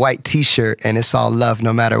and a white t-shirt and it's all love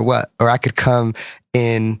no matter what. Or I could come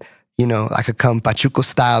in, I could come Pachuco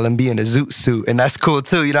style and be in a zoot suit and that's cool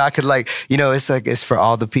too. I could it's for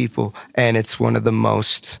all the people. And it's one of the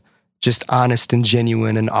most just honest and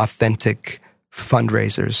genuine and authentic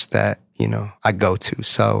fundraisers that, I go to.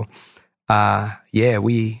 So,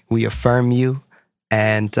 we affirm you,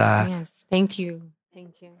 and yes, thank you.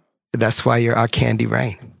 That's why you're our Candi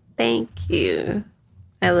Rain. Thank you.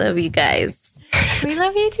 I love you guys. We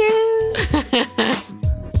love you too.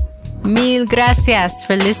 Mil gracias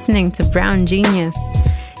for listening to Brown Genius.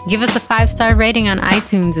 Give us a 5-star rating on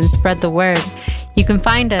iTunes and spread the word. You can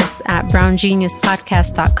find us at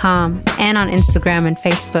browngeniuspodcast.com and on Instagram and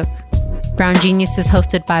Facebook. Brown Genius is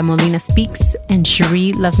hosted by Molina Speaks and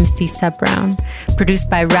Cherie Love Mestiza Brown. Produced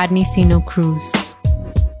by Radney Sino Cruz.